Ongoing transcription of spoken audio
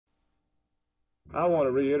I want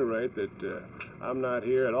to reiterate that I'm not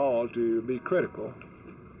here at all to be critical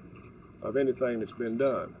of anything that's been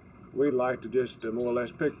done. We'd like to just more or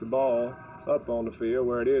less pick the ball up on the field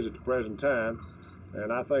where it is at the present time.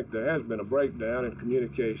 And I think there has been a breakdown in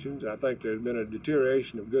communications. I think there's been a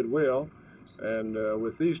deterioration of goodwill. And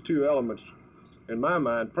with these two elements, in my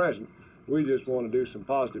mind, present, we just want to do some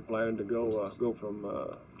positive planning to go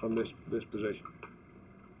from this position.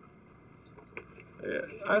 Yeah,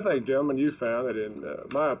 I think, gentlemen, you found that in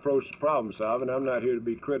my approach to problem solving, I'm not here to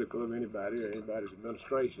be critical of anybody or anybody's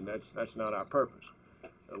administration. That's not our purpose.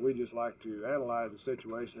 We just like to analyze the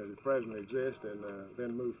situation as it presently exists and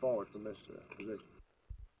then move forward from this position.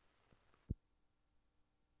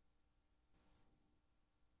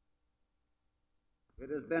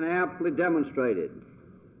 It has been amply demonstrated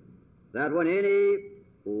that when any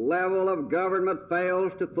level of government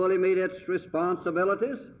fails to fully meet its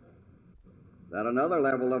responsibilities, that another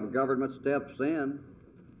level of government steps in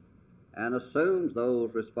and assumes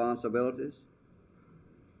those responsibilities.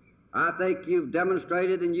 I think you've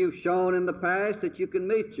demonstrated and you've shown in the past that you can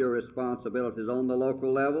meet your responsibilities on the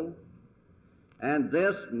local level, and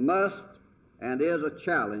this must and is a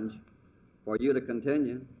challenge for you to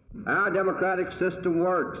continue. Our democratic system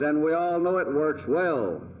works, and we all know it works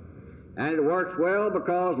well. And it works well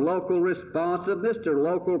because local responsiveness to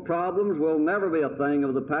local problems will never be a thing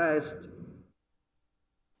of the past.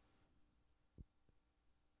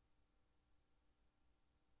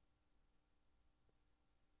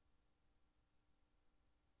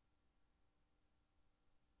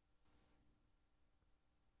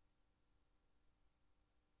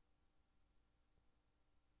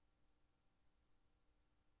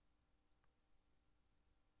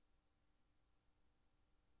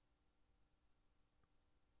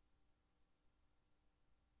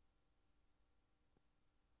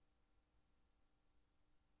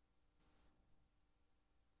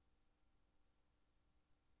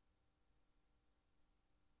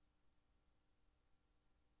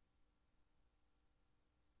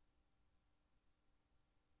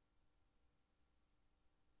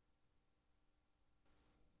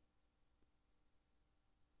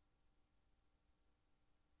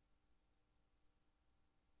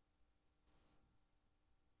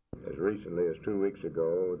 As recently as 2 weeks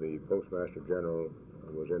ago, the Postmaster General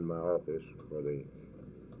was in my office for the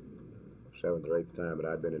 7th or 8th time that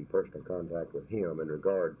I'd been in personal contact with him in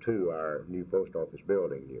regard to our new post office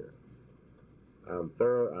building here. I'm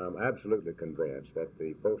absolutely convinced that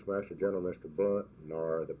the Postmaster General, Mr. Blunt,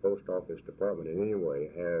 nor the Post Office Department in any way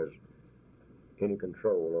has any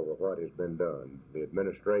control over what has been done. The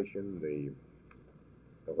administration, the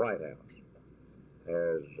White House,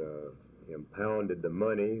 has impounded the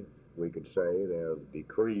money. We could say they have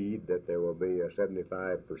decreed that there will be a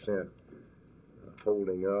 75%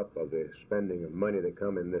 holding up of the spending of money that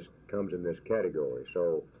comes in this category.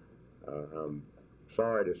 So I'm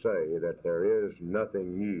sorry to say that there is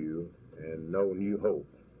nothing new and no new hope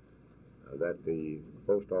that the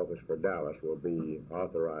post office for Dallas will be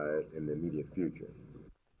authorized in the immediate future.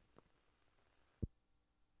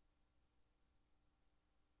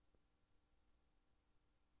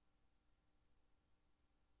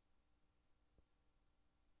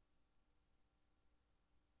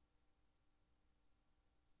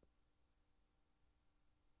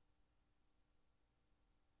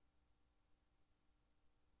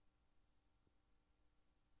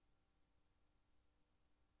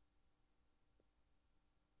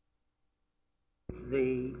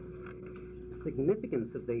 The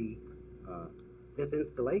significance of this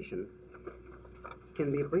installation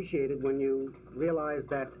can be appreciated when you realize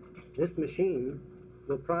that this machine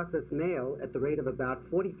will process mail at the rate of about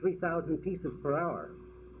 43,000 pieces per hour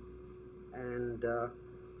and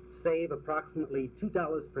save approximately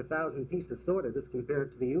 $2 per thousand pieces sorted as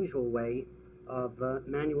compared to the usual way of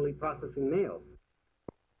manually processing mail.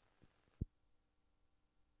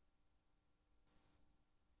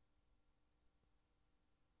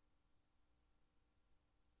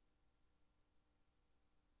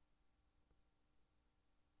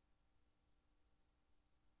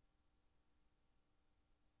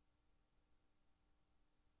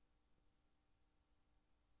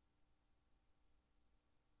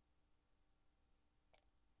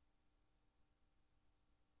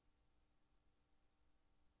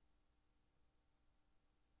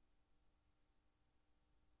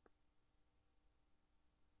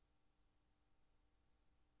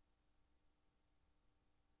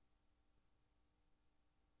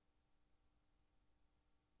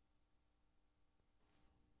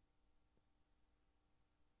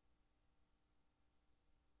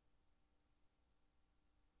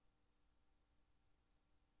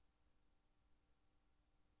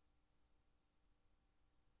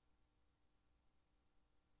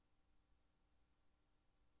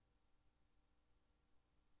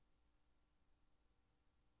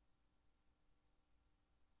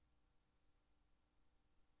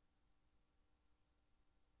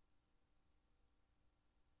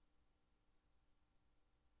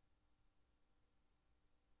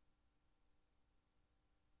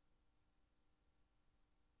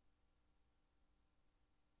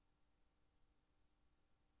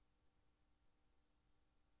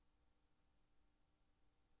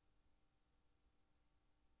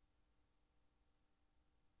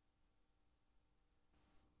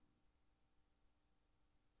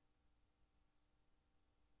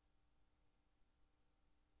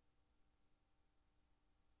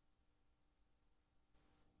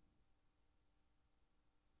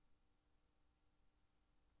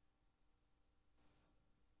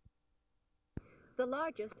 the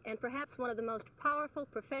largest and perhaps one of the most powerful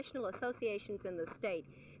professional associations in the state,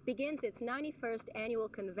 begins its 91st annual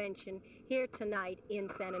convention here tonight in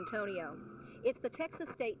San Antonio. It's the Texas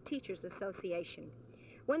State Teachers Association.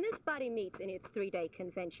 When this body meets in its 3-day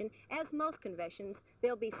convention, as most conventions,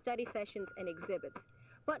 there'll be study sessions and exhibits.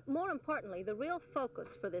 But more importantly, the real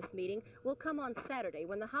focus for this meeting will come on Saturday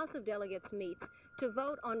when the House of Delegates meets to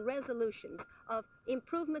vote on resolutions of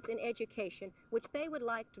improvements in education which they would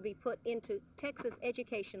like to be put into Texas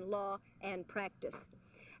education law and practice.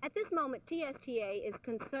 At this moment, TSTA is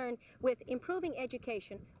concerned with improving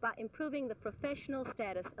education by improving the professional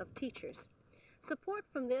status of teachers. Support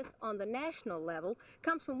from this on the national level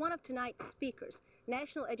comes from one of tonight's speakers,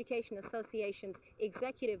 National Education Association's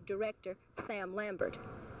Executive Director, Sam Lambert.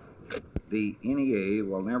 The NEA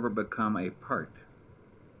will never become a part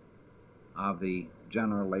of the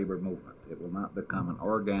general labor movement. It will not become an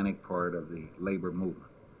organic part of the labor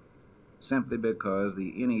movement, simply because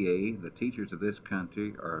the NEA, the teachers of this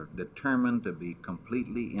country, are determined to be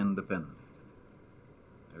completely independent.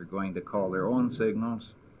 They're going to call their own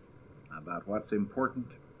signals about what's important,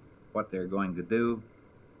 what they're going to do.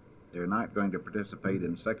 They're not going to participate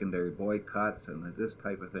in secondary boycotts and this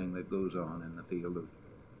type of thing that goes on in the field of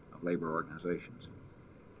labor organizations.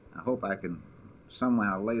 I hope I can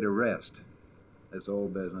somehow lay to rest this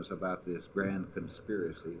old business about this grand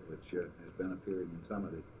conspiracy which has been appearing in some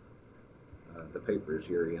of the papers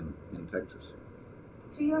here in Texas.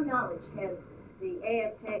 To your knowledge, has the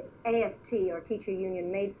AFT or teacher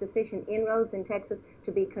union made sufficient inroads in Texas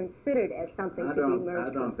to be considered as something to be merged with?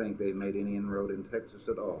 I don't think they've made any inroad in Texas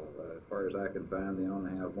at all. As far as I can find, they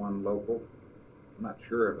only have one local. I'm not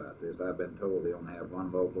sure about this. I've been told they only have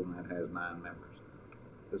one local, and that has 9 members.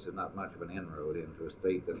 This is not much of an inroad into a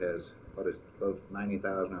state that has, what is it, close to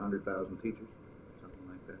 90,000 or 100,000 teachers, something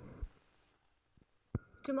like that.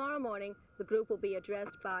 Tomorrow morning, the group will be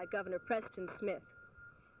addressed by Governor Preston Smith.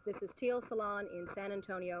 This is Teal Salon in San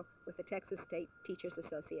Antonio with the Texas State Teachers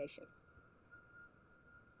Association.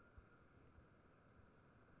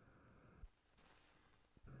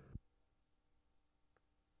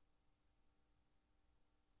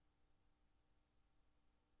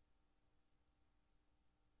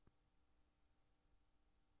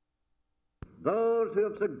 Those who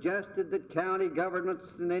have suggested that county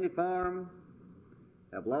governments in any form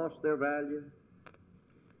have lost their value,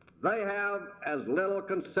 they have as little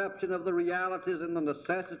conception of the realities and the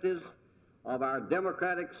necessities of our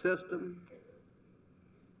democratic system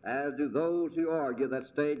as do those who argue that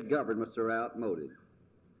state governments are outmoded.